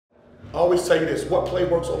I always tell you this, what play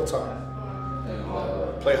works all the time?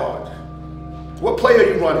 Play hard. What play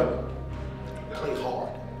are you running? Play hard.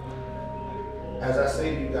 As I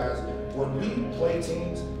say to you guys, when we play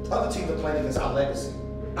teams, other teams are playing against our legacy.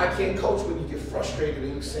 I can't coach when you get frustrated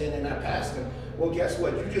and you're saying they're not passing. Well, guess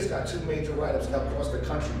what? You just got 2 major write-ups across the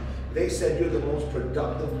country. They said you're the most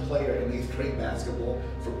productive player in 8th grade basketball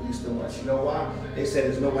from East and West. You know why? They said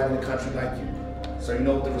there's nobody in the country like you. So you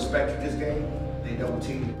know what the respect you just gained? They double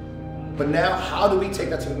teamed you. But now, how do we take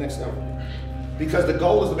that to the next level? Because the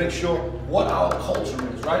goal is to make sure what our culture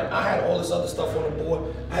is, right? I had all this other stuff on the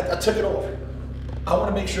board. I took it off. I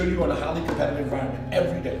want to make sure you're in a highly competitive environment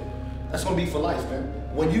every day. That's going to be for life, man.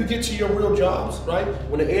 When you get to your real jobs, right?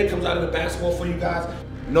 When the air comes out of the basketball for you guys,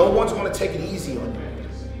 no one's going to take it easy on you.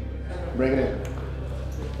 Bring it in.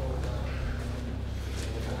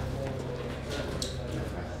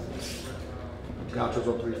 Gauchos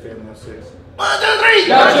on 3, family on 6. 1, 2, 3!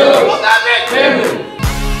 Gauchos! Family!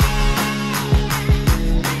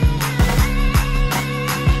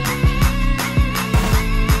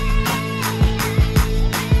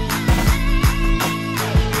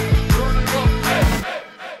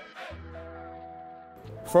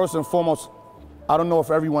 First and foremost, I don't know if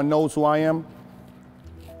everyone knows who I am.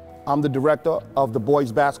 I'm the director of the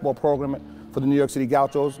boys basketball program for the New York City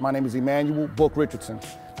Gauchos. My name is Emmanuel Book Richardson.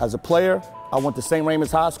 As a player, I went to St.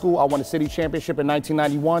 Raymond's High School. I won a city championship in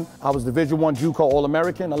 1991. I was Division I JUCO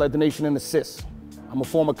All-American. I led the nation in assists. I'm a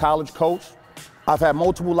former college coach. I've had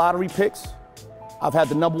multiple lottery picks. I've had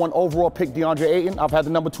the #1 overall pick, DeAndre Ayton. I've had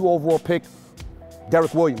the #2 overall pick,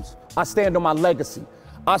 Derek Williams. I stand on my legacy.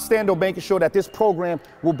 I stand on making sure that this program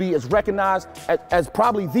will be as recognized as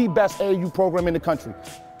probably the best AAU program in the country.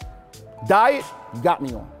 Diet, you got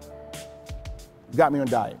me on. You got me on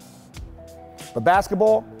diet. But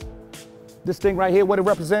basketball, this thing right here, what it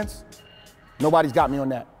represents, nobody's got me on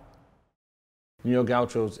that. New York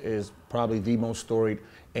Gauchos is probably the most storied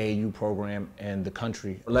AAU program in the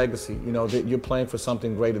country. Legacy, you know, you're playing for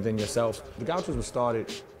something greater than yourselves. The Gauchos were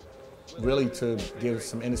started really to give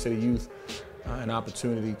some inner city youth an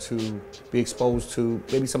opportunity to be exposed to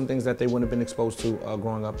maybe some things that they wouldn't have been exposed to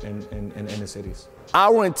growing up in inner cities.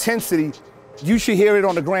 Our intensity, you should hear it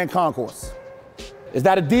on the Grand Concourse. Is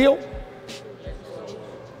that a deal?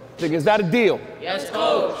 Is that a deal? Yes,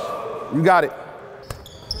 coach. You got it.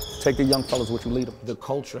 Take the young fellas with you, lead them. The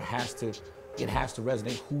culture has to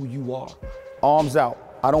resonate who you are. Arms out.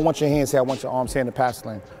 I don't want your hands here, I want your arms here in the pass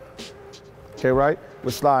lane. Okay, right?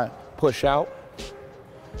 We're sliding. Push out.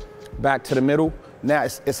 Back to the middle. Now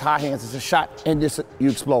it's high hands, it's a shot, and this, you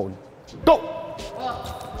exploding. Go!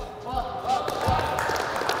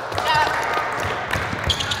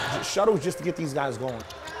 Shuttles just to get these guys going.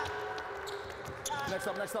 Next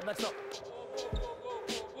up, next up, next up.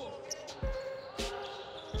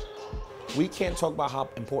 We can't talk about how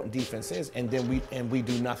important defense is, and then we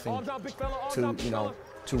do nothing to, you know,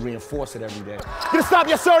 to reinforce it every day. Get a stop,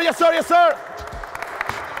 yes sir, yes sir, yes sir.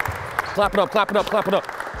 Clap it up, clap it up, clap it up.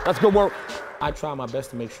 That's good work. I try my best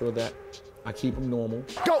to make sure that I keep them normal.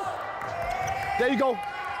 Go! There you go.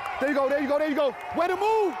 There you go, there you go, there you go. Way to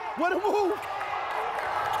move, way to move.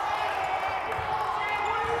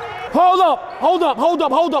 Hold up, hold up, hold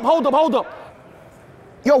up, hold up, hold up, hold up.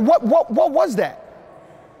 Yo, what was that?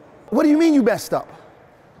 What do you mean you messed up?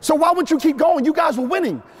 So why wouldn't you keep going? You guys were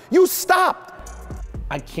winning. You stopped.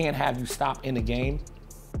 I can't have you stop in the game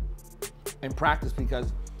and practice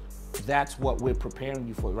because that's what we're preparing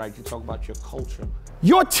you for, right? You talk about your culture.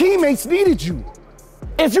 Your teammates needed you.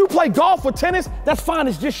 If you play golf or tennis, that's fine,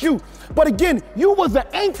 it's just you. But again, you were the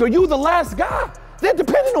anchor, you were the last guy. They're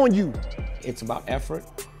depending on you. It's about effort,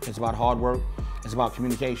 it's about hard work, it's about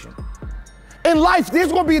communication. In life,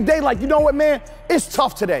 there's gonna be a day like, you know what, man? It's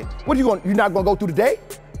tough today. What are you going, you're not gonna go through the day?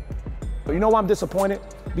 But you know why I'm disappointed?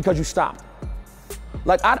 Because you stopped.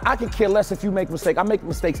 Like, I could care less if you make mistakes. I make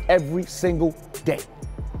mistakes every single day.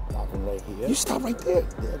 Stopping right here. You stop right there.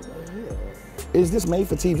 Yeah, right here. Is this made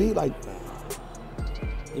for TV? Like,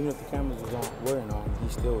 even if the cameras weren't on, he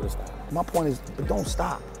still would have stopped. my point is, but don't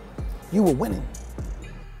stop. You were winning.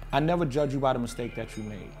 I never judge you by the mistake that you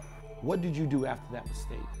made. What did you do after that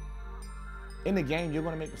mistake? In the game, you're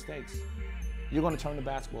gonna make mistakes. You're gonna turn the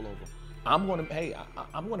basketball over. I'm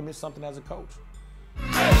gonna miss something as a coach.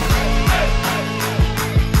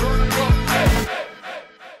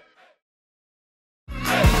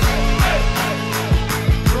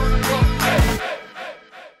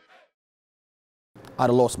 I'd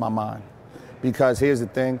have lost my mind. Because here's the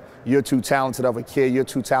thing, you're too talented of a kid, you're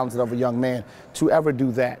too talented of a young man to ever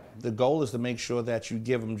do that. The goal is to make sure that you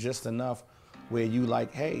give them just enough where you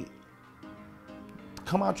like, hey,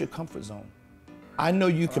 come out your comfort zone. I know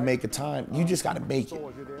you can make a time. You just got to make it.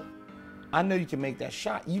 I know you can make that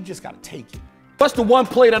shot. You just got to take it. What's the one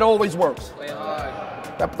play that always works? Play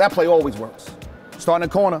hard. That play always works. Start in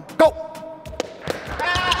the corner. Go.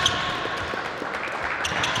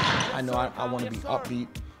 I know I want to be upbeat.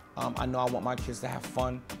 I know I want my kids to have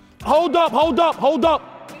fun. Hold up, hold up, hold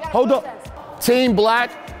up, hold up. Team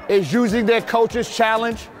Black is using their coach's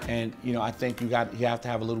challenge. And, you know, I think you have to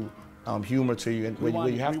have a little humor to you, and where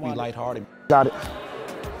you have to be lighthearted. Got it.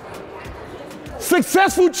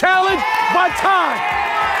 Successful challenge by time.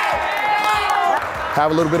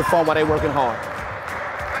 Have a little bit of fun while they're working hard.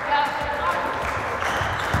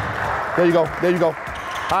 There you go, there you go.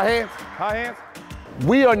 High hands, high hands.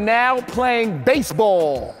 We are now playing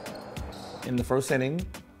baseball. In the first inning,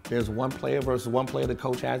 there's one player versus one player. The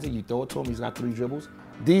coach has it. You throw it to him. He's got 3 dribbles.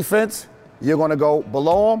 Defense, you're going to go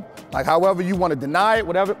below him, like however you want to deny it,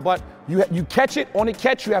 whatever. But you catch it. On the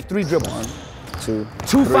catch, you have 3 dribbles. 1, 2,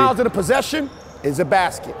 2 fouls in a possession is a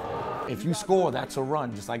basket. If you score, that's a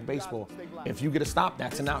run, just like baseball. If you get a stop,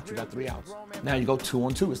 that's an out. You got 3 outs. Now you go 2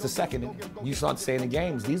 on 2. It's the second inning. You start saying in the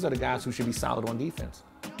games, these are the guys who should be solid on defense.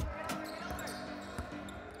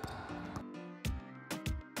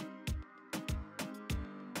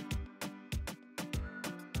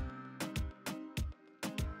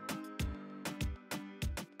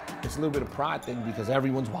 It's a little bit of pride thing because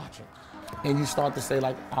everyone's watching. And you start to say,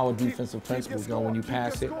 like, our defensive principles, you know, when you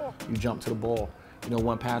pass it, you jump to the ball. You know,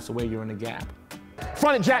 one pass away, you're in the gap.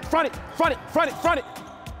 Front it, Jack, front it, front it, front it, front it.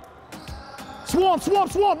 Swarm, swarm,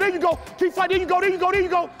 swarm, there you go. Keep fighting, there you go, there you go, there you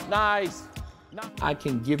go. Nice. I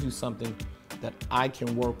can give you something that I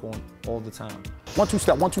can work on all the time. 1-2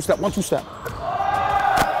 step, 1-2 step, 1-2 step.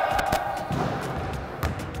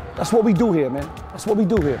 That's what we do here, man. That's what we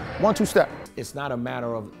do here. 1-2 step. It's not a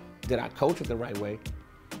matter of, did I coach it the right way?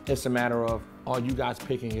 It's a matter of, are you guys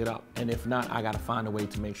picking it up? And if not, I gotta find a way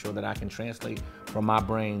to make sure that I can translate from my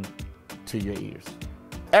brain to your ears.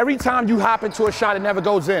 Every time you hop into a shot, it never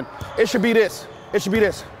goes in. It should be this. It should be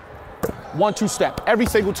this. 1-2 step, every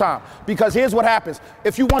single time. Because here's what happens.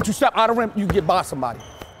 If you 1-2 step out of rim, you get by somebody.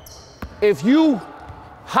 If you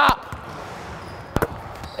hop,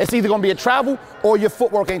 it's either gonna be a travel or your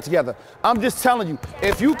footwork ain't together. I'm just telling you,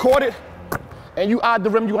 if you caught it, and you eyed the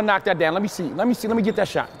rim, you're gonna knock that down. Let me see, let me get that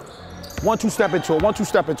shot. 1-2 step into it, 1-2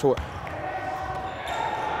 step into it.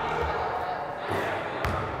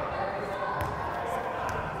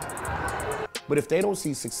 But if they don't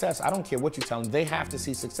see success, I don't care what you tell them, they have to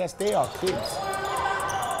see success. They are kids.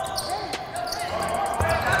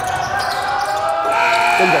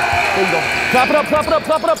 There you go, there you go. Clap it up, clap it up,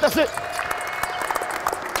 clap it up, that's it.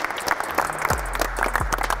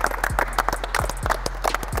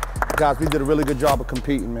 Guys, we did a really good job of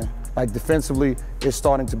competing, man. Like defensively, it's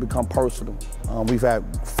starting to become personal. We've had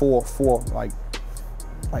four like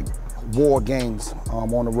war games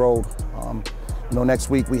on the road. You know, next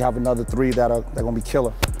week we have another 3 that are gonna be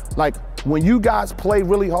killer. Like when you guys play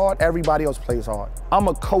really hard, everybody else plays hard. I'm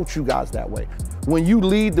gonna coach you guys that way. When you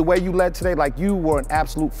lead the way you led today, like you were an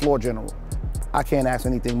absolute floor general. I can't ask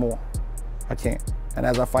anything more. I can't. And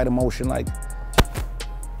as I fight emotion, like,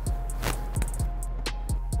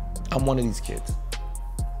 I'm one of these kids.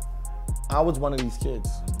 I was one of these kids.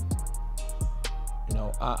 You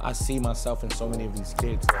know, I see myself in so many of these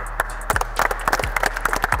kids.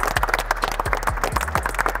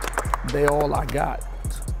 They're all I got.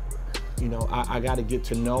 You know, I got to get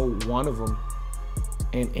to know one of them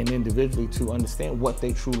and individually to understand what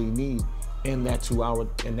they truly need in that 2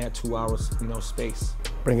 hours, you know, space.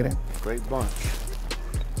 Bring it in. Great bunch.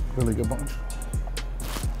 Really good bunch.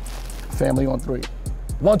 Family on 3.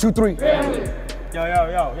 1, 2, 3. Yo. Bring it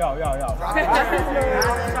home, yo.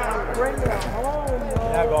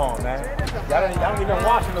 Y'all go on, man. Y'all don't even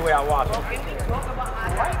watch them the way I watch them.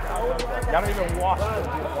 Y'all don't even watch them.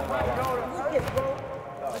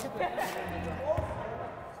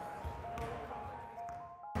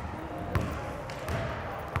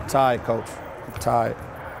 Tired, coach. Tired.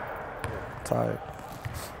 Tired.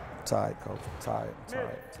 Tired, coach. Tired.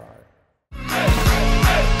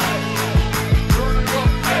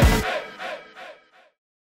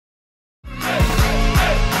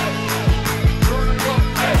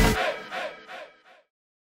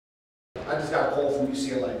 I just got a call from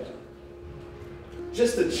UCLA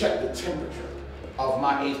just to check the temperature of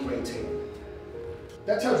my 8th grade team.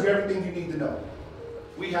 That tells you everything you need to know.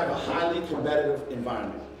 We have a highly competitive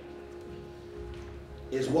environment.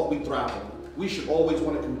 It's what we thrive on. We should always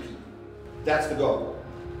want to compete. That's the goal.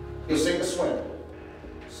 It's sink or swim.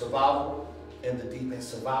 Survival in the deep end,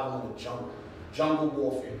 survival in the jungle. Jungle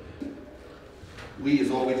warfare. We is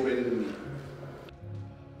always ready to meet.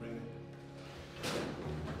 Bring it.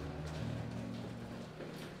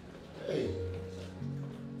 Hey.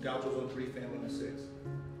 Gauchos on 3, family on 6.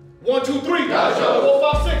 1, 2, 3. Gauchos.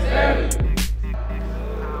 4, 5, 6. Family.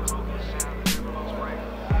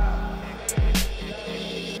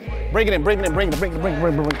 Bring it in, bring it in, bring it in, bring it in, bring it in,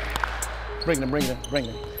 bring it in. Bring it in, bring it in, bring it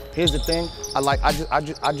in. Here's the thing,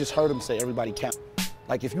 I just heard him say everybody count.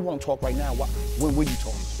 Like if you want to talk right now, when will you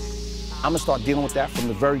talk? I'm gonna start dealing with that from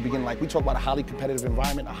the very beginning. Like we talk about a highly competitive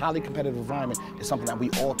environment. A highly competitive environment is something that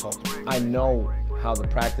we all talk about. I know how the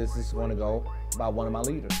practice is going to go by one of my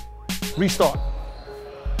leaders. Restart.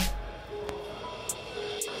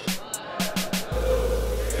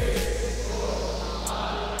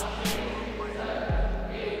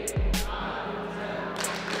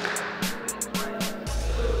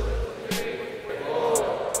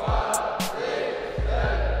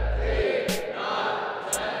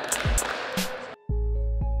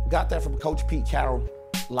 Got that from Coach Pete Carroll.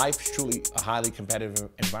 Life is truly a highly competitive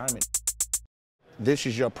environment. This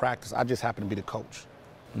is your practice. I just happen to be the coach.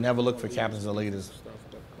 Never look for captains or leaders.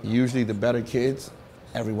 Usually the better kids,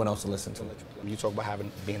 everyone else will listen to. You talk about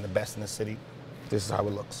being the best in the city. This is how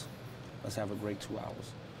it looks. Let's have a great 2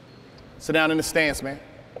 hours. Sit down in the stance, man.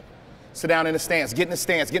 Sit down in the stance. Get in the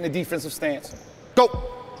stance. Get in the defensive stance. Go.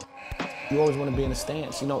 You always want to be in the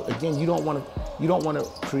stance. You know, again, you don't want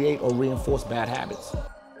to create or reinforce bad habits.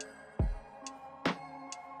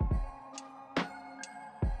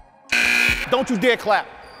 Don't you dare clap.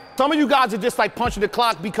 Some of you guys are just like punching the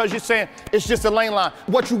clock because you're saying it's just a lane line.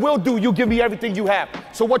 What you will do, you'll give me everything you have.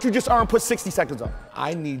 So what you just earned, put 60 seconds on.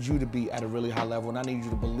 I need you to be at a really high level, and I need you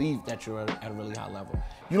to believe that you're at a really high level.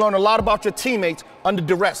 You learn a lot about your teammates under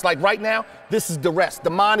duress. Like right now, this is duress. The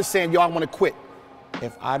mind is saying, yo, I want to quit.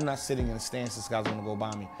 If I'm not sitting in the stands, this guy's gonna go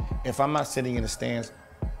by me. If I'm not sitting in the stands,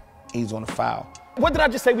 he's on a foul. What did I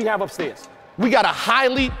just say we have upstairs? We got a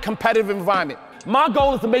highly competitive environment. My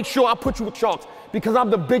goal is to make sure I put you with sharks because I'm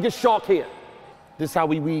the biggest shark here. This is how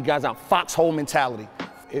we weed guys out, foxhole mentality.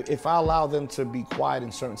 If I allow them to be quiet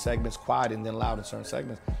in certain segments, quiet and then loud in certain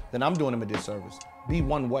segments, then I'm doing them a disservice. Be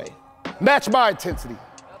one way. Match my intensity.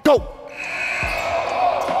 Go.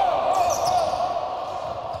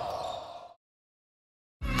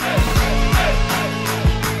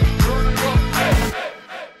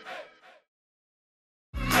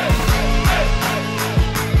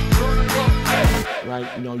 Right?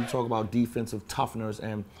 You know, you talk about defensive toughness,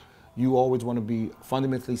 and you always want to be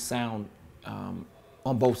fundamentally sound on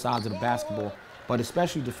both sides of the basketball, but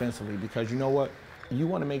especially defensively, because you know what? You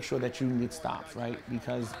want to make sure that you can get stops, right?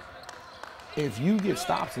 Because if you get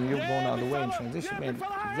stops and you're going the other way in transition, man,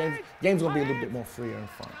 game's going to be a little bit more freer and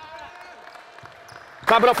fun.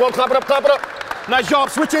 Clap it up, folks. Clap it up, clap it up. Nice job.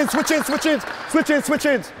 Switch in, switch in, switch in, switch in, switch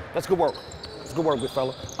in. That's good work. That's good work, good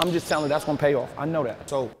fella. I'm just telling you, that's going to pay off. I know that.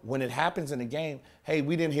 So when it happens in a game, hey,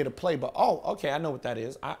 we didn't hear the play, but oh, okay, I know what that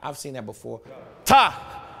is. I've seen that before. Ty.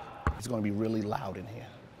 It's going to be really loud in here.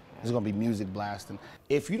 There's going to be music blasting.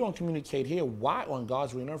 If you don't communicate here, why on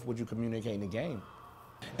God's green earth would you communicate in the game?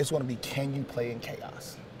 It's going to be, can you play in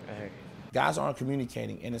chaos? Guys aren't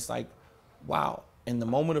communicating, and it's like, wow, in the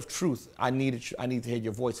moment of truth, I need to hear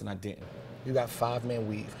your voice, and I didn't. You got 5-man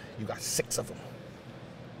weave. You got 6 of them,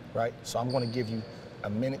 right? So I'm going to give you a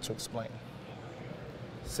minute to explain.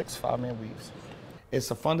 6 5-man weaves. It's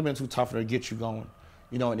a fundamental tougher to get you going,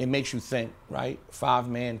 you know, and it makes you think, right?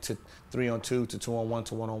 5-man to 3-on-2 to 2-on-1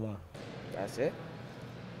 to 1-on-1. That's it.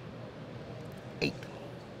 8.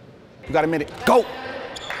 You got a minute. Go.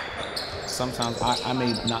 Sometimes I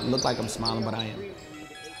may not look like I'm smiling, but I am.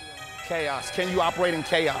 Chaos. Can you operate in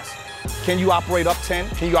chaos? Can you operate up 10?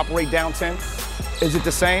 Can you operate down 10? Is it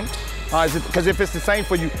the same? Because if it's the same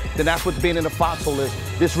for you, then that's what being in the foxhole is.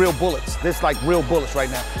 This real bullets. This like real bullets right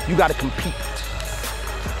now. You got to compete.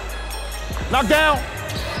 Knock down.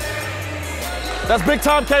 That's big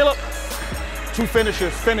time, Caleb. 2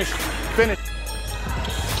 finishers. Finish. Finish.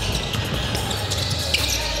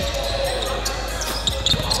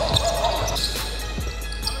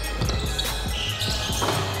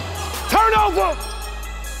 Turnover.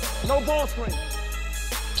 No ball screen.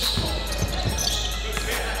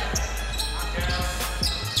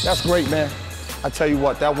 That's great, man. I tell you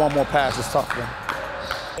what, that one more pass is tough, man.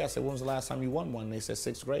 I said, when was the last time you won one? They said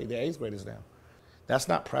 6th grade. They're 8th graders now. That's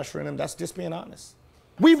not pressuring them. That's just being honest.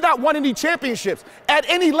 We've not won any championships at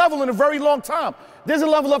any level in a very long time. There's a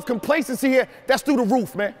level of complacency here that's through the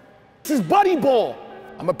roof, man. This is buddy ball.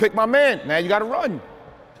 I'm going to pick my man. Now you got to run.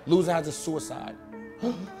 Loser has a suicide.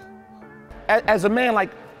 As a man, like,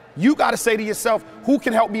 you got to say to yourself, who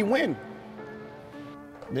can help me win?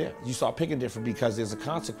 Yeah, you start picking different because there's a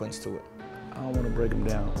consequence to it. I don't want to break them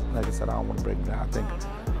down. Like I said, I don't want to break them down. I think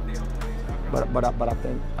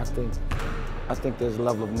I think there's a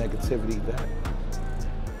level of negativity that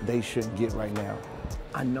they shouldn't get right now.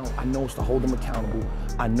 I know it's to hold them accountable.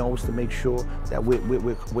 I know it's to make sure that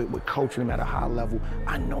we're coaching them at a high level.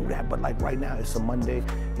 I know that, but like right now, it's a Monday, you know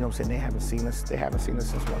what I'm saying? They haven't seen us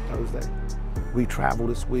since what, Thursday? We travel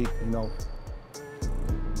this week, you know.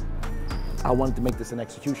 I wanted to make this an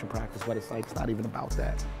execution practice, but it's like, it's not even about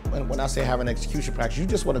that. When I say have an execution practice, you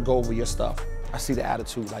just want to go over your stuff. I see the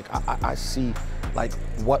attitude, like I see like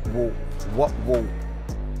what will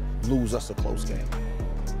lose us a close game.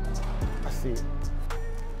 I see it.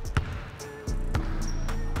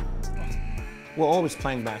 We're always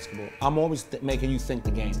playing basketball. I'm always making you think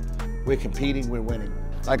the game. We're competing, we're winning.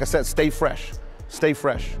 Like I said, stay fresh, stay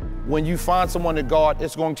fresh. When you find someone to guard,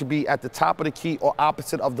 it's going to be at the top of the key or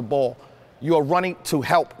opposite of the ball. You are running to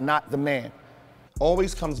help, not the man.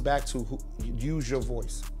 Always comes back to use your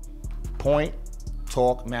voice. Point,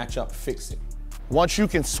 talk, match up, fix it. Once you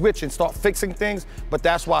can switch and start fixing things, but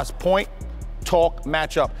that's why it's point, talk,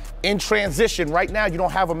 match up. In transition, right now you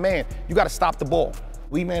don't have a man. You got to stop the ball.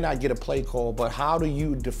 We may not get a play call, but how do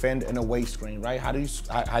you defend an away screen, right? How do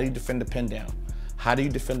you defend the pin down? How do you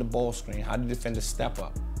defend the ball screen? How do you defend the step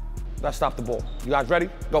up? Let's stop the ball. You guys ready?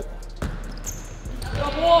 Go.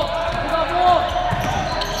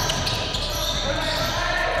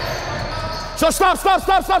 So stop.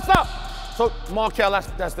 So Markel,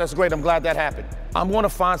 that's great. I'm glad that happened. I'm going to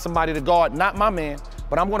find somebody to guard, not my man,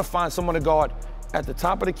 but I'm going to find someone to guard at the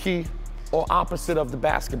top of the key or opposite of the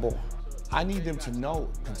basketball. I need them to know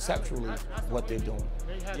conceptually what they're doing.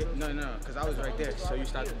 Yeah, no, because I was right there, so you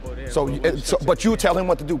start the ball there. But you tell him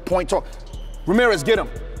what to do. Point, talk. Ramirez, get him.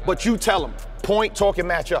 But you tell him. Point, talk, and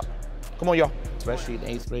match up. Come on, y'all. Especially in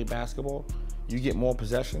 8th grade basketball, you get more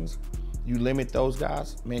possessions. You limit those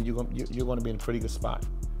guys, man, you're going to be in a pretty good spot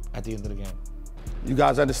at the end of the game. You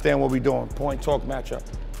guys understand what we're doing. Point, talk, match up.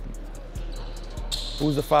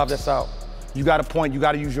 Who's the 5 that's out? You got to point. You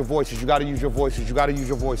got to use your voices. You got to use your voices. You got to use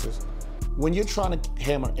your voices. When you're trying to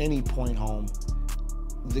hammer any point home,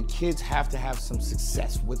 the kids have to have some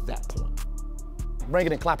success with that point. Bring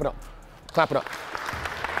it in, clap it up. Clap it up.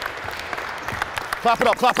 Clap it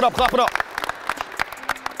up, clap it up, clap it up.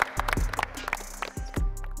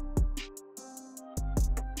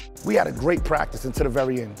 We had a great practice until the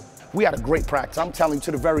very end. We had a great practice. I'm telling you,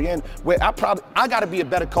 to the very end, where I got to be a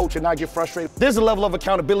better coach and not get frustrated. There's a level of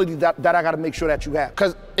accountability that I got to make sure that you have.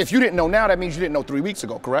 Because if you didn't know now, that means you didn't know 3 weeks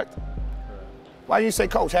ago, correct? Why didn't you say,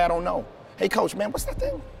 Coach, hey, I don't know. Hey, Coach, man, what's that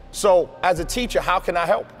thing? So as a teacher, how can I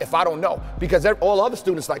help if I don't know? Because all other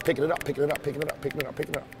students like picking it up, picking it up, picking it up, picking it up,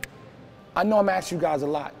 picking it up. I know I'm asking you guys a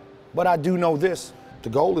lot, but I do know this. The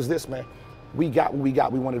goal is this, man. We got what we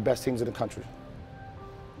got. We one of the best teams in the country.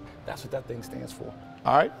 That's what that thing stands for.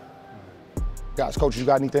 All right? Guys, Coach, you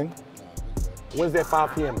got anything? Wednesday at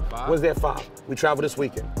 5 p.m. Wednesday at 5. We travel this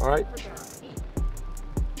weekend, all right?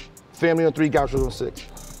 Family on 3, Gauchos on 6.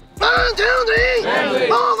 1, 2, 3. Family.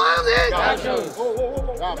 4, 5, 6.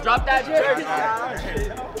 Gauchos. Drop that jersey.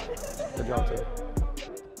 Good job, Ted.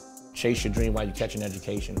 Chase your dream while you catch an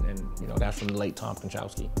education, and you know that's from the late Tom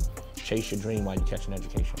Konchowski. Chase your dream while you catch an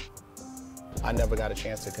education. I never got a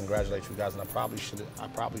chance to congratulate you guys, and I probably should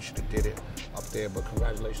have did it up there, but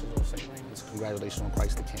congratulations on St. James. Congratulations on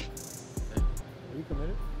Christ the King. Are you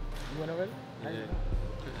committed? You went already? Yeah.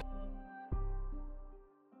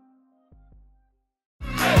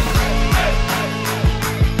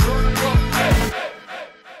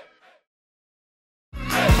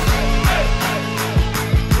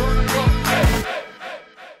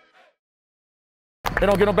 It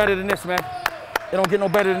don't get no better than this, man. It don't get no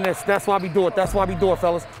better than this. That's why we do it. That's why we do it,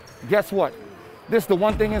 fellas. Guess what? This is the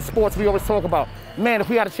one thing in sports we always talk about. Man, if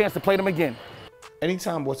we had a chance to play them again.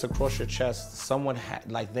 Anytime what's across your chest, someone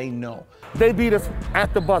like they know. They beat us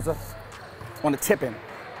at the buzzer on the tip-in.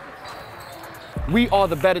 We are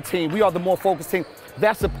the better team. We are the more focused team.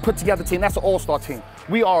 That's a put-together team. That's an all-star team.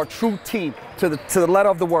 We are a true team to the letter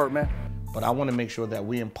of the word, man. But I want to make sure that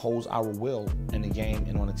we impose our will in the game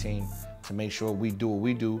and on the team to make sure we do what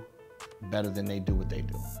we do better than they do what they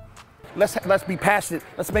do. Let's be passionate.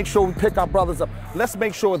 Let's make sure we pick our brothers up. Let's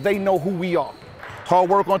make sure they know who we are. Hard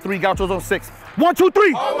work on 3, Gauchos on 6. 1, 2,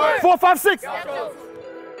 3, 4, 5, 6. Scotty!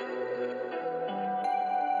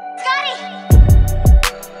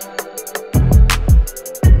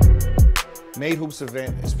 Made Hoops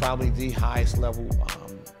event is probably the highest level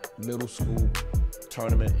middle school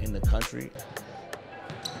tournament in the country.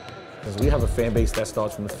 Because we have a fan base that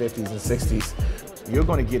starts from the 50s and 60s. You're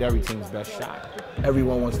going to get every team's best shot.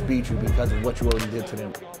 Everyone wants to beat you because of what you already did to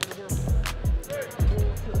them.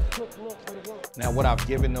 Now, what I've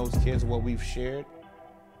given those kids, what we've shared,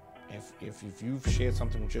 If you've shared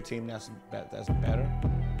something with your team that's better,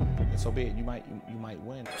 then so be it. You might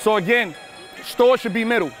win. So again, Store should be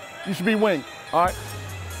middle. You should be wing. All right.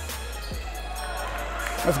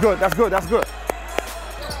 That's good. That's good. That's good.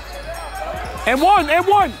 And one.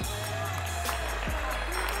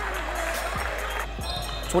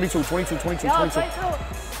 22.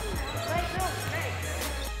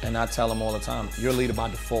 And I tell them all the time, you're a leader by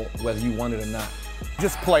default, whether you want it or not.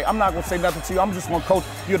 Just play. I'm not going to say nothing to you. I'm just going to coach.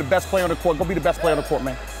 You're the best player on the court. Go be the best player on the court,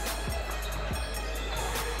 man.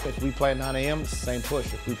 If we play at 9 a.m., it's the same push.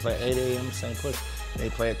 If we play at 8 a.m., same push. They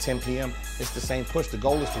play at 10 p.m., it's the same push. The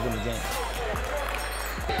goal is to win the game.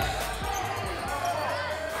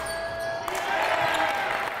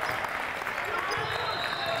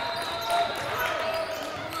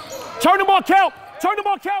 Turn the ball, count. Turn the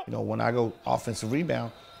ball, count. You know, when I go offensive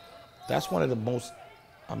rebound, that's one of the most,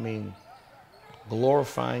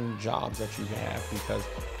 glorifying jobs that you can have because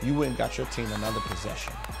you went and got your team another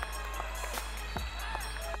possession.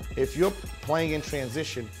 If you're playing in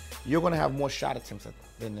transition, you're going to have more shot attempts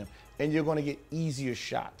than them, and you're going to get easier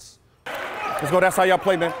shots. Let's go. That's how y'all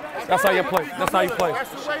play, man. That's how you play. That's how you play.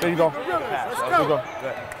 There you go. There you go.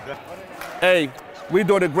 Hey, we're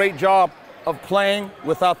doing a great job of playing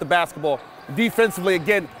without the basketball. Defensively,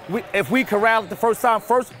 again, if we corral it the first time,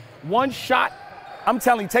 one shot, I'm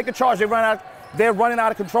telling you, take a charge. They're running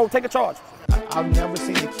out of control. Take a charge. I've never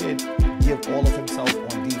seen a kid give all of himself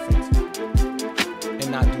on defense and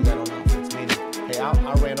not do that on offense. Meaning, hey,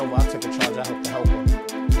 I ran over, I took a charge, I hope to help him.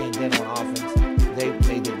 And then on offense, they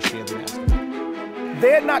didn't share the basketball.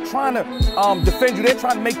 They're not trying to defend you. They're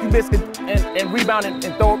trying to make you miss and rebound and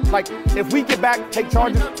throw. Like, if we get back, take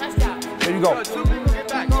charges. There you go.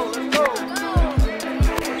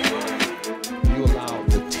 You allow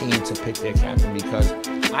the team to pick their captain because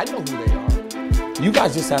I know who they are. You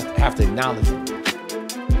guys just have to acknowledge them.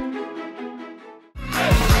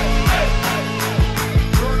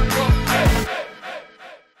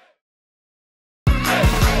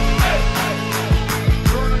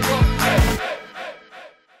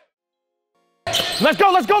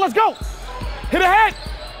 Let's go. Hit ahead.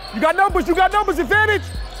 You got numbers, advantage.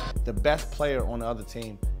 The best player on the other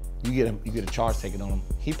team, you get a charge taken on him.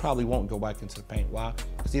 He probably won't go back into the paint. Why?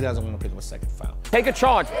 Because he doesn't want to pick up a second foul. Take a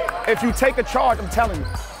charge. If you take a charge, I'm telling you.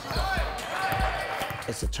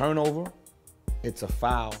 It's a turnover, it's a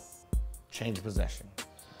foul, change possession.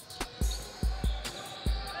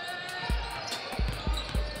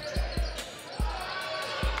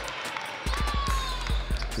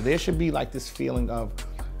 So there should be like this feeling of,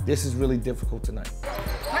 this is really difficult tonight.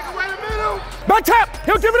 Take away the middle. Back tap,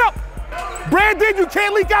 he'll give it up. Brandon, you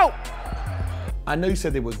can't leak out. I know you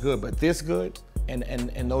said they were good, but this good, and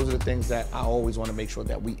those are the things that I always want to make sure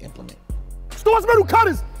that we implement. Store's middle,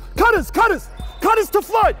 cutters to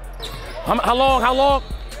flood. How long?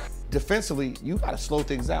 Defensively, you got to slow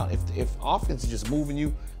things down. If offense is just moving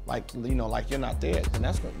you like you're not there, then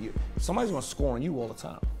that's somebody's gonna score on you all the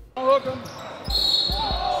time.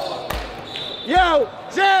 Yo,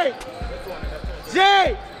 Jay,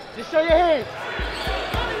 just show your hands.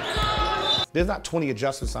 There's not 20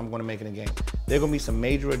 adjustments I'm going to make in a game. There are going to be some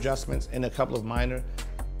major adjustments and a couple of minor.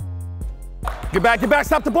 Get back,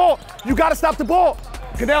 stop the ball. You got to stop the ball.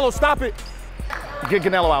 Canelo, stop it. Get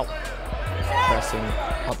Canelo out. Pressing,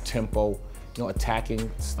 up-tempo,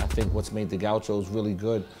 attacking. I think what's made the Gauchos really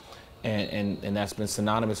good, and that's been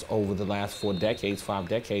synonymous over the last 5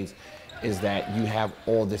 decades, is that you have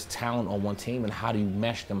all this talent on one team, and how do you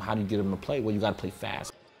mesh them? How do you get them to play? Well, you got to play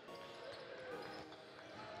fast.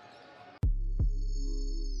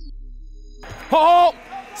 Oh,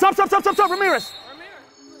 stop, Ramirez.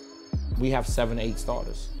 We have 7, 8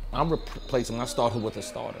 starters. I'm replacing my starter with a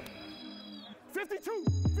starter. 52.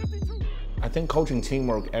 I think coaching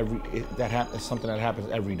teamwork is something that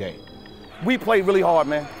happens every day. We play really hard,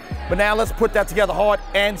 man. But now let's put that together, hard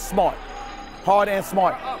and smart.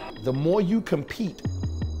 The more you compete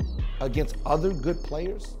against other good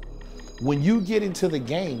players, when you get into the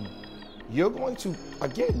game, you're going to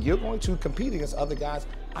compete against other guys.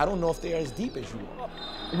 I don't know if they're as deep as you are.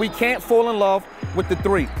 We can't fall in love with the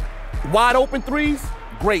three. Wide open threes,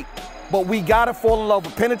 great. But we gotta fall in love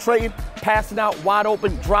with penetrating, passing out, wide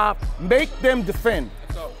open, drive. Make them defend.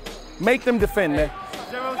 Make them defend, man.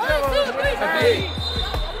 0-0.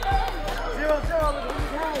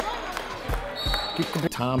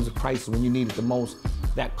 Times of crisis, when you need it the most,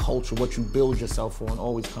 that culture, what you build yourself on,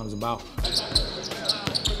 always comes about.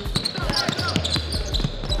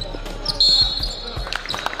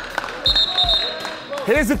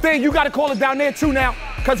 Here's the thing, you got to call it down there too now,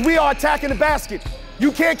 because we are attacking the basket.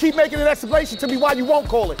 You can't keep making an explanation to me why you won't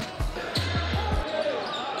call it.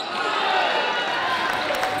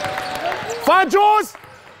 Find yours.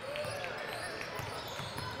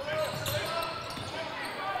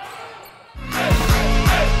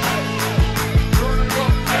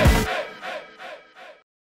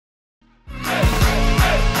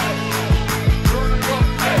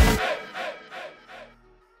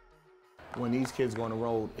 When these kids go on the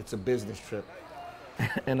road, it's a business trip.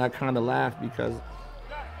 And I kind of laugh because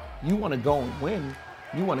you want to go and win.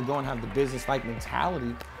 You want to go and have the business-like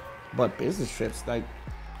mentality, but business trips, like,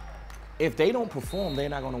 if they don't perform, they're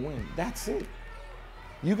not going to win. That's it.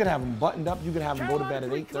 You can have them buttoned up. You can have them go to bed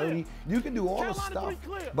at 8:30. You can do all the stuff,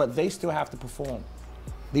 but they still have to perform.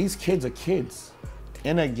 These kids are kids.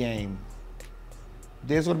 In a game,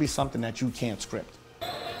 there's going to be something that you can't script.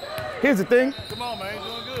 Here's the thing. Come on, man. You're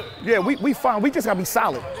doing good. Yeah, we fine. We just got to be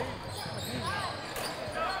solid. You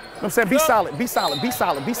know what I'm saying? Be solid, be solid, be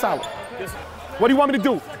solid, be solid. What do you want me to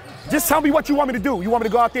do? Just tell me what you want me to do. You want me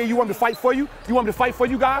to go out there? You want me to fight for you? You want me to fight for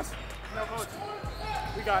you guys? No, coach.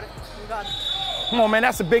 We got it. We got it. Come on, man.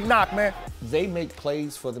 That's a big knock, man. They make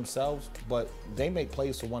plays for themselves, but they make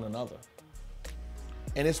plays for one another.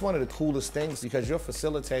 And it's one of the coolest things because you're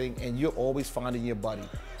facilitating and you're always finding your buddy.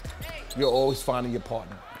 You're always finding your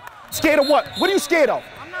partner. Scared of what? What are you scared of?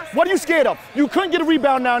 What are you scared of? You couldn't get a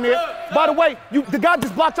rebound down there. By the way, the guy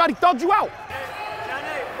just blocked out. He thugged you out.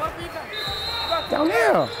 Down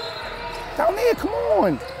there. Down there, come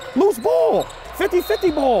on. Loose ball.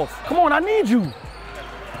 50-50 balls. Come on, I need you.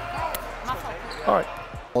 All right.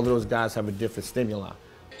 All of those guys have a different stimuli.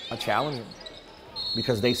 I challenge them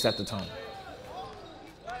because they set the tone.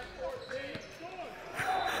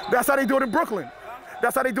 That's how they do it in Brooklyn.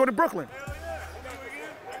 That's how they do it in Brooklyn.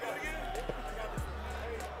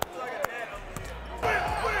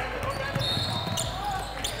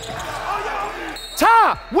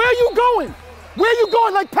 Ty, where are you going? Where are you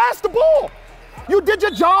going? Like, pass the ball. You did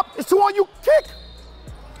your job. It's 2 on you. Kick.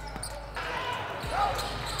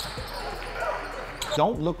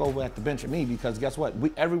 Don't look over at the bench at me because guess what?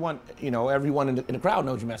 Everyone in the crowd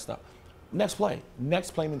knows you messed up. Next play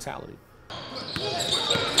mentality.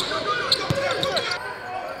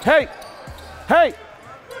 Hey, hey.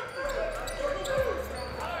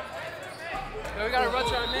 Yo, we gotta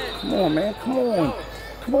rush our man. Come on, man. Come on.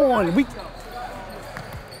 Come on.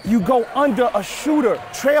 You go under a shooter,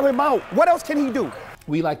 trail him out. What else can he do?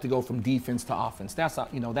 We like to go from defense to offense. That's our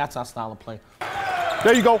style of play.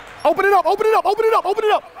 There you go. Open it up, open it up, open it up, open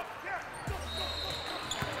it up.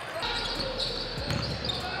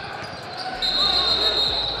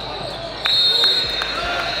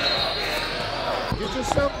 Get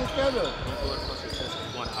yourself together.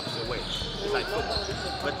 One opposite way. It's like football.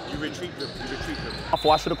 But you retreat them.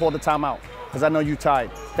 I should have called the timeout because I know you tired.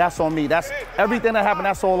 That's on me. That's everything that happened.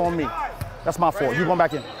 That's all on me. That's my fault. You going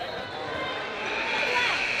back in.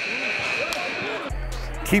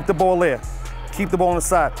 Keep the ball there. Keep the ball on the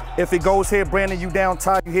side. If it goes here, Brandon, you down,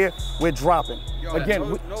 Ty, you here, we're dropping. Yo,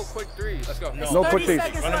 again, no quick threes. Let's go. No quick threes.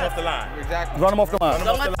 Run them off the line. Exactly. Run them off the line.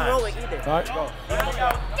 Don't let them roll it either. All right. Go. You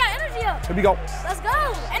got energy up. Here we go. Let's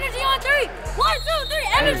go. Energy on 3. 1, 2, 3.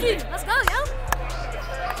 Energy. Let's go, yo.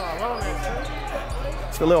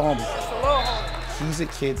 It's the little homie. He's a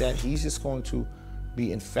kid that he's just going to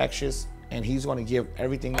be infectious and he's going to give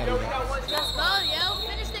everything that he has. Let's go, yo.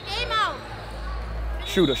 Finish the game out.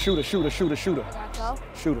 Shooter, shooter, shooter, shooter, shooter. Go.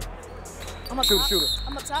 Shooter. I'm a Shooter, top. shooter.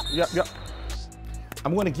 I'm a top. Yep.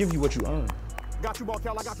 I'm going to give you what you earn. Got you, ball,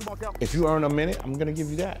 Cal. I got you, ball, Cal. If you earn a minute, I'm going to give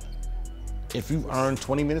you that. If you earn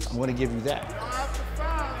 20 minutes, I'm going to give you that.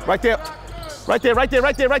 Right there. Right there, right there,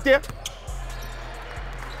 right there, right there.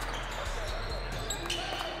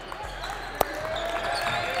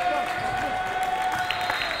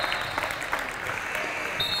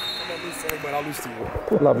 But I'll lose to you.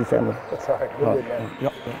 Love you, family. That's all right. We're good, man.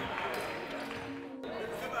 Yep.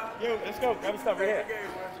 Yo, let's go. Grab the stuff right here.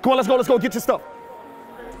 Come on, let's go. Get your stuff.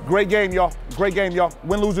 Great game, y'all. Great game, y'all.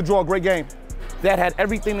 Win, lose, or draw. Great game. That had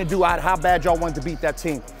everything to do with how bad y'all wanted to beat that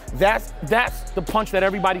team. That's the punch that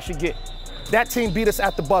everybody should get. That team beat us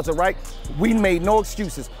at the buzzer, right? We made no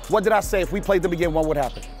excuses. What did I say? If we played them again, what would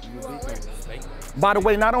happen? By the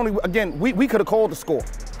way, not only, again, we could have called the score.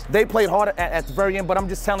 They played hard at the very end, but I'm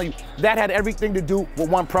just telling you, that had everything to do with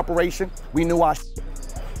 1, preparation. We knew our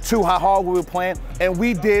 2, how hard we were playing, and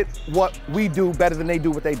we did what we do better than they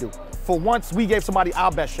do what they do. For once, we gave somebody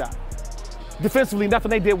our best shot. Defensively, nothing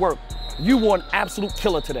they did work. You were an absolute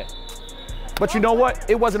killer today. But you know what?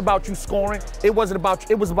 It wasn't about you scoring. It was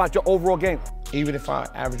about your overall game. Even if our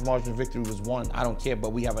average margin of victory was 1, I don't care,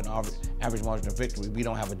 but we have an average margin of victory. We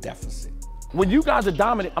don't have a deficit. When you guys are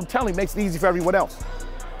dominant, I'm telling you, it makes it easy for everyone else.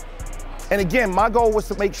 And again, my goal was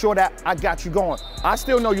to make sure that I got you going. I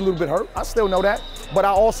still know you're a little bit hurt. I still know that. But I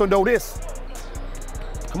also know this.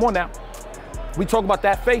 Come on now. We talk about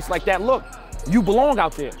that face, like that look. You belong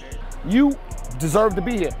out there. You deserve to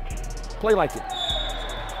be here. Play like it.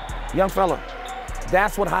 Young fella,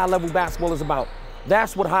 that's what high-level basketball is about.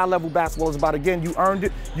 That's what high-level basketball is about. Again, you earned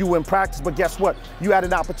it, you were in practice, but guess what? You had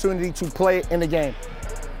an opportunity to play it in the game.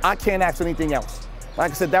 I can't ask for anything else.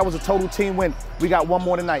 Like I said, that was a total team win. We got one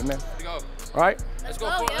more tonight, man. Let's go. All right? Let's go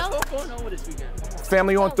 4-0 this weekend.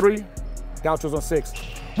 Family on 3, Gauchos on 6.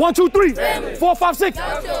 1, 2, 3, Family. 4, 5, 6.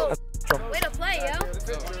 Gauchos. Way to play, yo.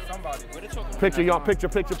 Picture y'all,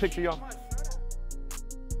 picture y'all.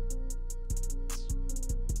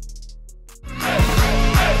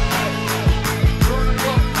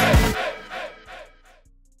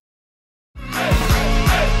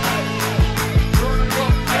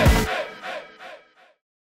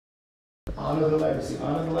 Honor the legacy,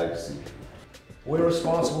 honor the legacy. We're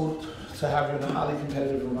responsible to have you in a highly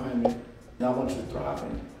competitive environment. And I want you to thrive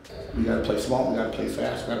in it. We gotta play smart, we gotta play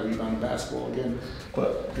fast, we gotta rebound the basketball again.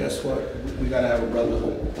 But guess what? We gotta have a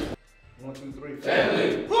brotherhood. 1, 2, 3.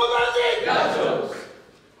 Family. Who's gonna see? Gauchos.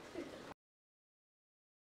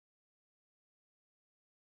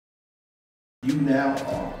 You now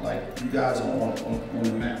are, like, you guys are on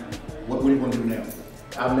the map. What are you gonna do now?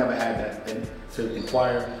 I've never had that and to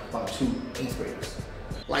inquire about 2 8th graders.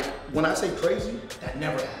 Like, when I say crazy, that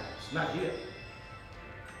never happens, not here.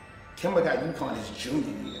 Kimba got UConn his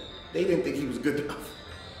junior year. They didn't think he was good enough.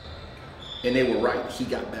 And they were right, he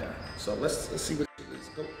got better. So let's see what, let's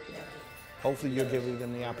go. Hopefully you're giving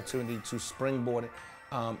them the opportunity to springboard it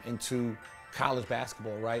into college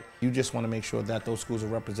basketball, right? You just want to make sure that those schools are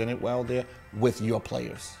represented well there with your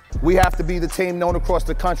players. We have to be the team known across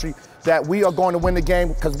the country that we are going to win the game,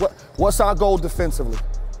 because what's our goal defensively?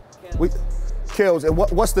 Kills. And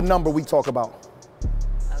what's the number we talk about?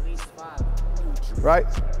 At least 5. Right?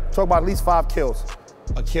 Talk about at least 5 kills.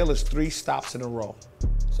 A kill is 3 stops in a row.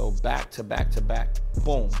 So back to back to back,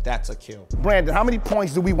 boom, that's a kill. Brandon, how many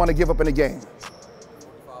points do we want to give up in a game?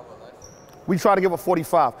 45 or less. We try to give up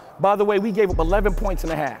 45. By the way, we gave up 11 points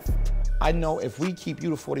and a half. I know if we keep you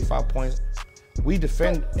to 45 points, we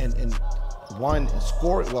defend and won and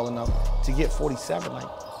score it well enough to get 47. Like,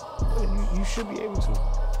 you should be able to.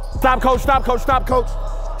 Stop, coach, stop, coach, stop, coach.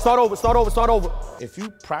 Start over, start over, start over. If you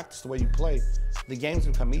practice the way you play, the games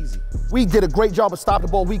become easy. We did a great job of stopping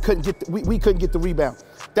the ball. We couldn't get we couldn't get the rebound.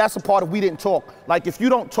 That's the part of we didn't talk. Like, if you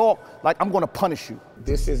don't talk, like, I'm gonna punish you.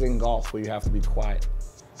 This is in golf where you have to be quiet.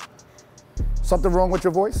 Something wrong with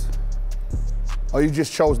your voice? Or you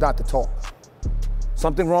just chose not to talk?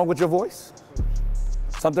 Something wrong with your voice?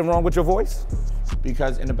 Something wrong with your voice?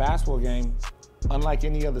 Because in a basketball game, unlike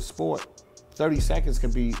any other sport, 30 seconds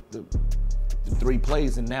can be the 3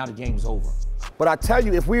 plays and now the game's over. But I tell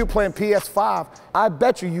you, if we were playing PS5, I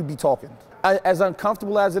bet you'd be talking. As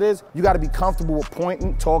uncomfortable as it is, you gotta be comfortable with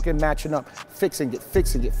pointing, talking, matching up, fixing it,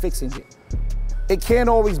 fixing it, fixing it. It can't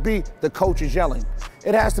always be the coach is yelling.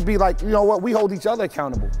 It has to be like, you know what, we hold each other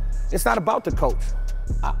accountable. It's not about the coach.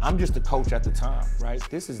 I'm just the coach at the time, right?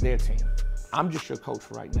 This is their team. I'm just your coach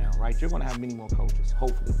for right now, right? You're gonna have many more coaches,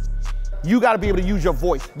 hopefully. You gotta be able to use your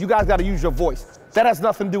voice. You guys gotta use your voice. That has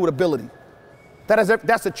nothing to do with ability.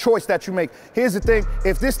 That's a choice that you make. Here's the thing,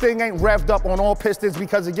 if this thing ain't revved up on all pistons,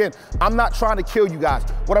 because again, I'm not trying to kill you guys.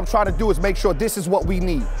 What I'm trying to do is make sure this is what we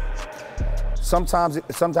need. Sometimes it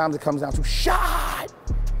comes down to shot.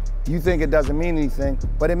 You think it doesn't mean anything,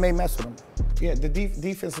 but it may mess with them. Yeah, the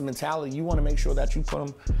defensive mentality, you want to make sure that you put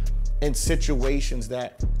them in situations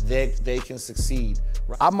that they can succeed.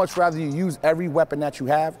 I'd much rather you use every weapon that you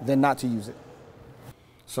have than not to use it.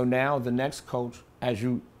 So now the next coach, as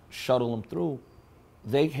you shuttle them through,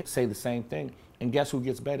 they say the same thing. And guess who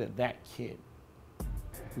gets better? That kid.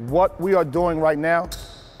 What we are doing right now,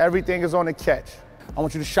 everything is on the catch. I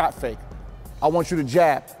want you to shot fake. I want you to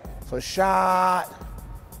jab. So shot.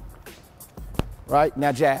 Right,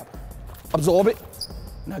 now jab. Absorb it,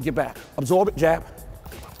 now get back. Absorb it, jab.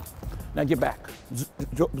 Now get back.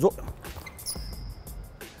 Absorb.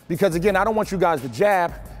 Because again, I don't want you guys to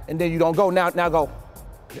jab and then you don't go, now go.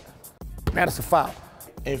 Now that's a foul.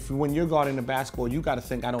 If when you're guarding the basketball, you got to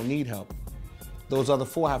think, I don't need help. Those other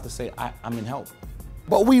 4 have to say, I'm in help.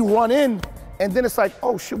 But we run in, and then it's like,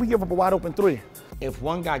 oh, should we give up a wide open 3? If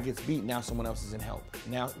one guy gets beat, now someone else is in help.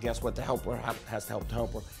 Now, guess what? The helper has to help the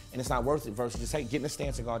helper. And it's not worth it versus just, hey, get in the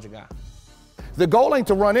stance and guard your guy. The goal ain't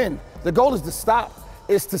to run in. The goal is to stop.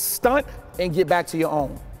 It's to stunt and get back to your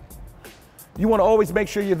own. You want to always make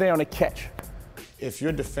sure you're there on the catch. If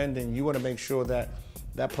you're defending, you want to make sure that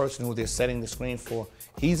that person who they're setting the screen for,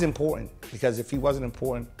 he's important, because if he wasn't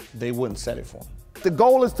important, they wouldn't set it for him. The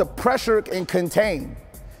goal is to pressure and contain.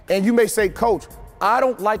 And you may say, Coach, I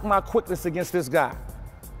don't like my quickness against this guy.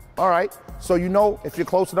 All right, so you know if you're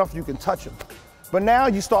close enough, you can touch him. But now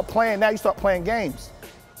you start playing games.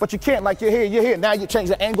 But you can't, like you're here. Now you change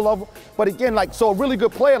the angle of him. But again, like, so a really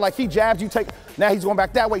good player, like he jabs, you take, now he's going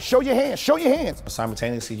back that way. Show your hands.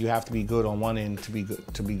 Simultaneously, you have to be good on one end to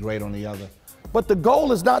be great on the other. But the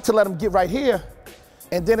goal is not to let him get right here,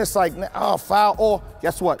 and then it's like, oh, foul, or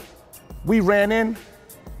guess what? We ran in,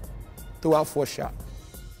 threw out for a shot.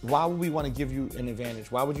 Why would we want to give you an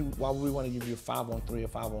advantage? Why would we want to give you a 5-on-3 or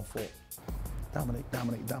 5-on-4?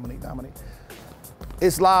 Dominate.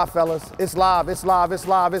 It's live, fellas. It's live. There's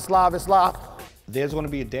going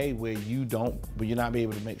to be a day where you're not be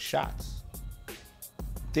able to make shots.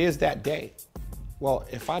 There's that day. Well,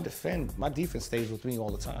 if I defend, my defense stays with me all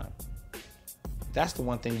the time. That's the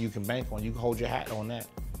one thing you can bank on. You can hold your hat on that.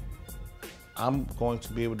 I'm going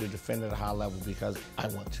to be able to defend at a high level because I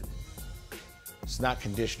want to. It's not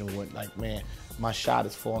conditional with, like, man, my shot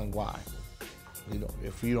is falling wide.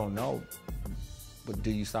 If you don't know, but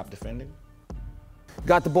do you stop defending?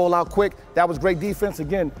 Got the ball out quick. That was great defense.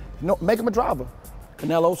 Again, make him a driver.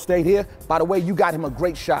 Canelo stayed here. By the way, you got him a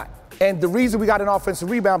great shot. And the reason we got an offensive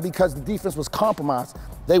rebound because the defense was compromised.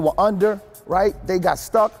 They were under, right? They got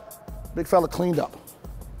stuck. Big fella cleaned up.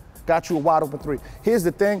 Got you a wide open three. Here's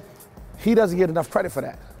the thing. He doesn't get enough credit for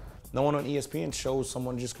that. No one on ESPN shows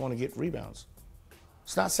someone just going to get rebounds.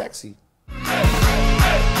 It's not sexy.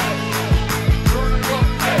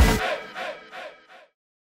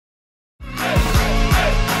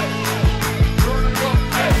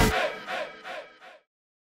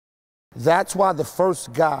 That's why the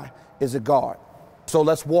first guy is a guard. So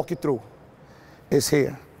let's walk it through. It's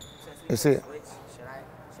here. It's here.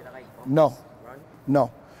 No.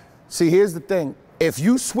 No. See, here's the thing. If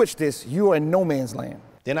you switch this, you're in no man's land.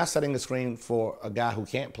 They're not setting a screen for a guy who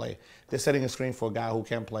can't play. They're setting a screen for a guy who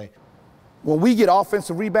can play. When we get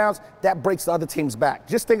offensive rebounds, that breaks the other team's back.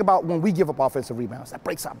 Just think about when we give up offensive rebounds. That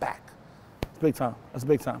breaks our back. It's big time. That's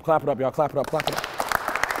big time. Clap it up, y'all. Clap it up. Clap it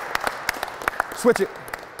up. Switch it.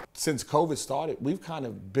 Since COVID started, we've kind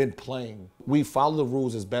of been playing. We followed the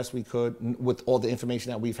rules as best we could with all the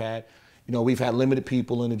information that we've had. You know, we've had limited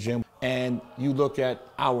people in the gym. And you look at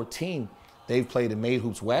our team, they've played in Made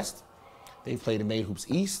Hoops West. They've played in Made Hoops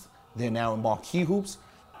East. They're now in Marquee Hoops.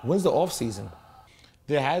 When's the off season?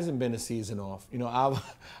 There hasn't been a season off. You know,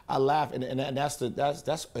 I laugh, and that's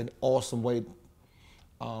an awesome way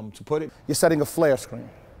to put it. You're setting a flare screen.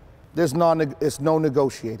 It's no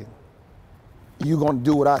negotiating. You're going to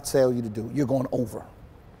do what I tell you to do. You're going over.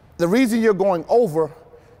 The reason you're going over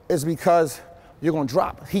is because you're going to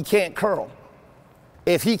drop. He can't curl.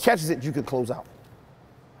 If he catches it, you can close out.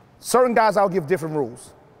 Certain guys, I'll give different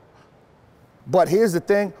rules. But here's the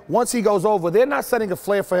thing, once he goes over, they're not setting a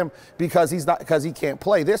flare for him because he can't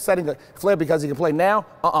play. They're setting a flare because he can play. Now,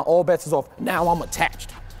 all bets is off. Now I'm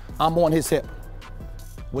attached. I'm on his hip.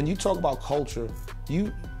 When you talk about culture,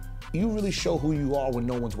 you really show who you are when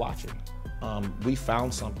no one's watching. We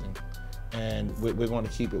found something, and we're going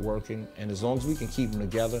to keep it working. And as long as we can keep them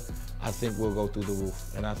together, I think we'll go through the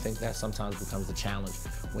roof. And I think that sometimes becomes the challenge.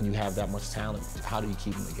 When you have that much talent, how do you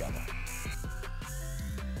keep them together?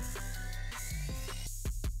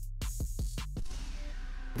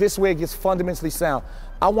 This way it gets fundamentally sound.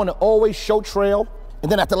 I want to always show trail,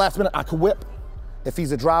 and then at the last minute I can whip if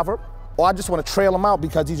he's a driver, or I just want to trail him out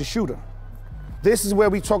because he's a shooter. This is where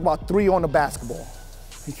we talk about 3 on the basketball.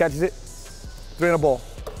 He catches it, 3 on the ball.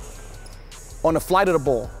 On the flight of the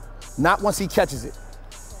ball, not once he catches it.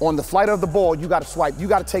 On the flight of the ball, you got to swipe. You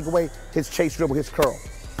got to take away his chase dribble, his curl.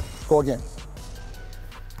 Go again.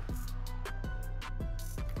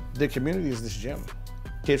 The community is this gym.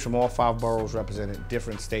 Kids from all 5 boroughs represented,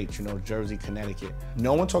 different states, you know, Jersey, Connecticut.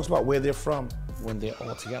 No one talks about where they're from when they're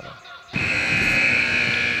all together.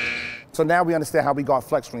 So now we understand how we guard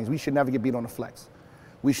flex screens. We should never get beat on the flex.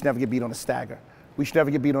 We should never get beat on the stagger. We should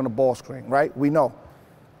never get beat on the ball screen, right? We know.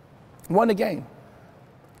 Won the game.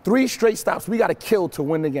 3 straight stops we got to kill to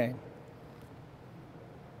win the game.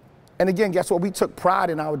 And again, guess what? We took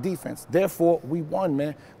pride in our defense. Therefore, we won,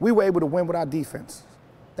 man. We were able to win with our defense.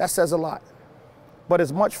 That says a lot. But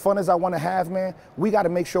as much fun as I want to have, man, we got to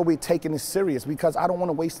make sure we're taking this serious because I don't want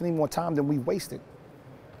to waste any more time than we wasted.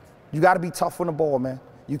 You got to be tough on the ball, man.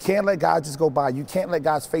 You can't let guys just go by. You can't let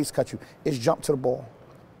guys face cut you. It's jump to the ball.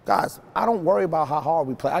 Guys, I don't worry about how hard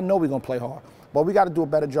we play. I know we're going to play hard, but we got to do a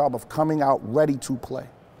better job of coming out ready to play.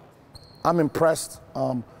 I'm impressed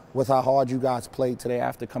with how hard you guys played today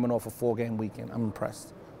after coming off a 4-game weekend. I'm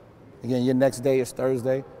impressed. Again, your next day is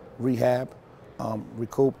Thursday, rehab,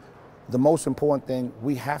 recoup. The most important thing,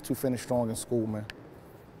 we have to finish strong in school, man.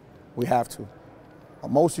 We have to.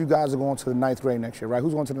 Most of you guys are going to the 9th grade next year, right?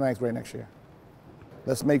 Who's going to the 9th grade next year?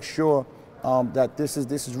 Let's make sure that this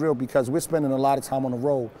is real, because we're spending a lot of time on the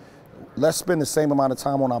road. Let's spend the same amount of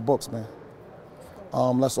time on our books, man.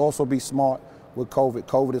 Let's also be smart with COVID.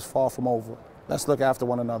 COVID is far from over. Let's look after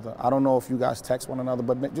one another. I don't know if you guys text one another,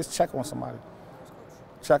 but just check on somebody.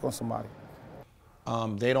 Check on somebody.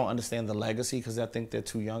 They don't understand the legacy because I think they're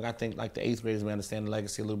too young. I think like the 8th graders may understand the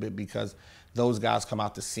legacy a little bit because those guys come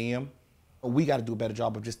out to see him. We got to do a better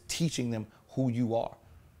job of just teaching them who you are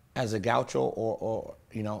as a Gaucho or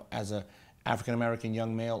you know, as a African-American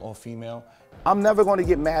young male or female. I'm never going to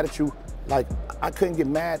get mad at you. Like, I couldn't get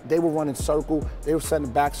mad. They were running circle. They were setting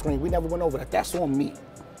the back screen. We never went over that. That's on me.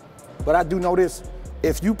 But I do know this.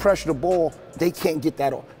 If you pressure the ball, they can't get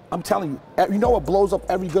that off. I'm telling you, you know what blows up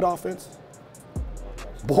every good offense?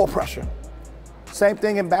 Ball pressure. Same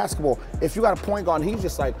thing in basketball. If you got a point guard and he's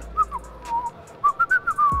just like,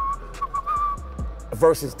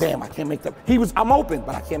 versus, damn, I can't make the, I'm open,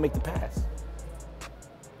 but I can't make the pass.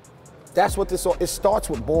 That's what this, it starts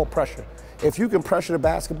with ball pressure. If you can pressure the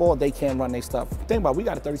basketball, they can't run their stuff. Think about it, we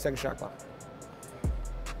got a 30-second shot clock.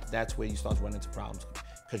 That's where you start running into problems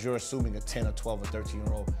because you're assuming a 10 or 12 or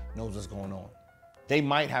 13-year-old knows what's going on. They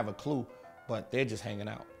might have a clue, but they're just hanging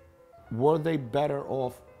out. Were they better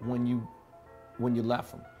off when you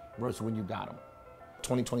left them versus when you got them?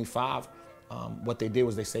 2025, what they did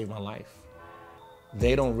was they saved my life.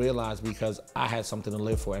 They don't realize because I had something to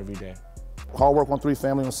live for every day. Hard work on 3,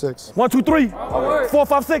 family on 6. 1, 2, 3, 4,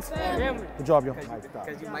 5, 6. Good job, yo.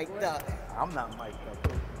 Because you mic'd up. I'm not mic'd up.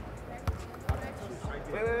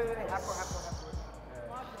 Wait.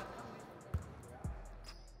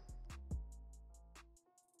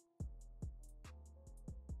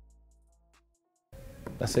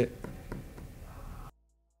 That's it.